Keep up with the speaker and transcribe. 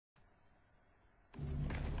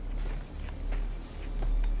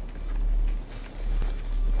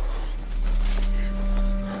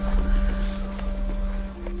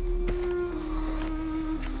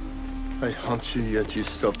I haunt you, yet you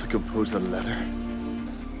stop to compose a letter.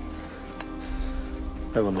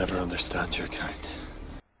 I will never understand your kind.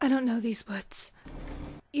 I don't know these woods.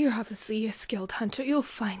 You're obviously a skilled hunter. You'll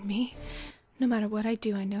find me. No matter what I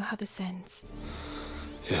do, I know how this ends.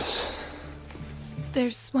 Yes.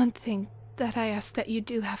 There's one thing that I ask that you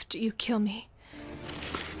do after you kill me.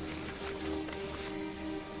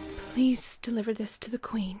 Please deliver this to the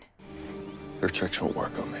Queen. Your tricks won't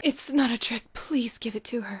work on me. It's not a trick. Please give it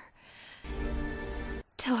to her.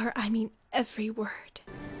 Tell her I mean every word.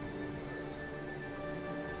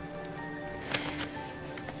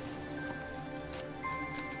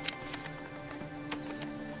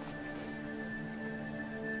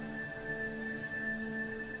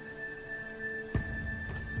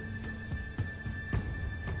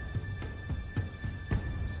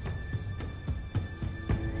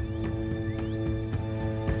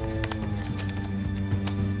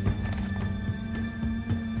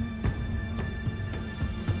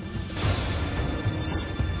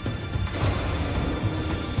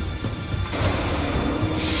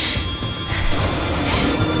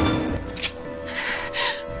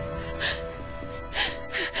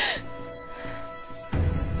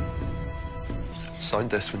 Sound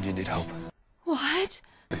this when you need help. What?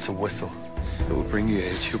 It's a whistle. It will bring you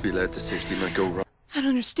aid. You'll be led to safety. Now go run. I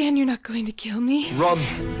don't understand. You're not going to kill me. Run!